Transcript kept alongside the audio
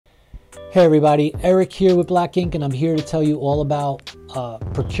Hey everybody, Eric here with Black Ink, and I'm here to tell you all about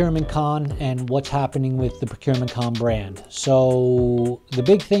Procurement Con and what's happening with the Procurement Con brand. So the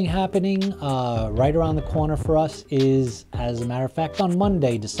big thing happening right around the corner for us is, as a matter of fact, on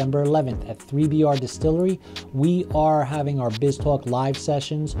Monday, December 11th at 3BR Distillery, we are having our Biz Talk live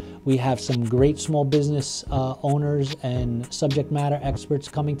sessions. We have some great small business owners and subject matter experts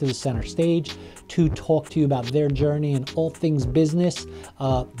coming to the center stage to talk to you about their journey and all things business.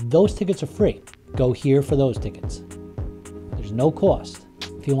 Those tickets are free. Go here for those tickets. There's no cost.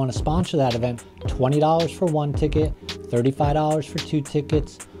 If you want to sponsor that event, $20 for one ticket, $35 for two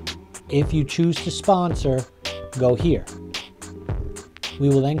tickets. If you choose to sponsor, go here. We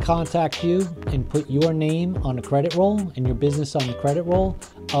will then contact you and put your name on the credit roll and your business on the credit roll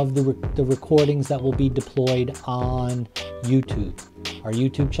of the recordings that will be deployed on YouTube. Our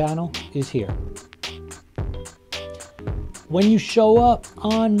YouTube channel is here. When you show up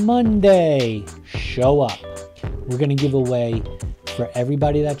on Monday, show up. We're going to give away, for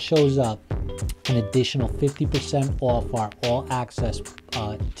everybody that shows up, an additional 50% off our all-access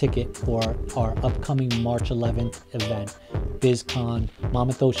ticket for our upcoming March 11th event, BizCon,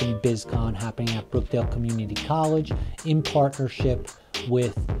 Monmouth Ocean BizCon, happening at Brookdale Community College in partnership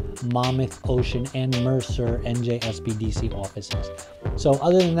with Monmouth Ocean and Mercer NJSBDC offices. So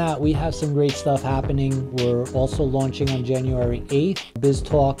other than that, we have some great stuff happening. We're also launching on January 8th, Biz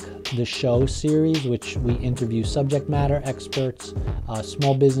Talk, the show series, which we interview subject matter experts,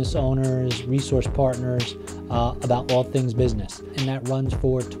 small business owners, resource partners, about all things business. And that runs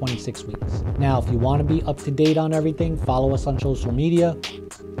for 26 weeks. Now, if you want to be up to date on everything, follow us on social media.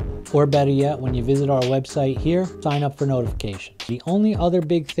 Or better yet, when you visit our website here, sign up for notifications. The only other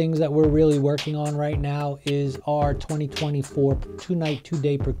big things that we're really working on right now is our 2024 two-night,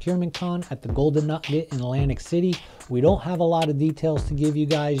 two-day procurement con at the Golden Nugget in Atlantic City. We don't have a lot of details to give you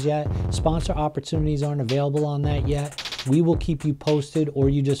guys yet. Sponsor opportunities aren't available on that yet. We will keep you posted, or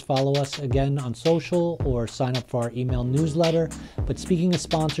you just follow us again on social or sign up for our email newsletter. But speaking of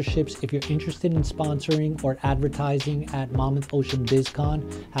sponsorships, if you're interested in sponsoring or advertising at Monmouth Ocean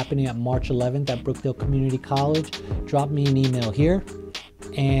BizCon, happening at March 11th at Brookdale Community College, drop me an email here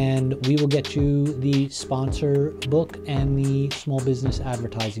and we will get you the sponsor book and the small business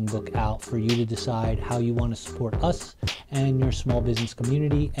advertising book out for you to decide how you want to support us and your small business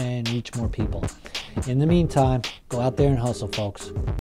community and reach more people. In the meantime, go out there and hustle, folks.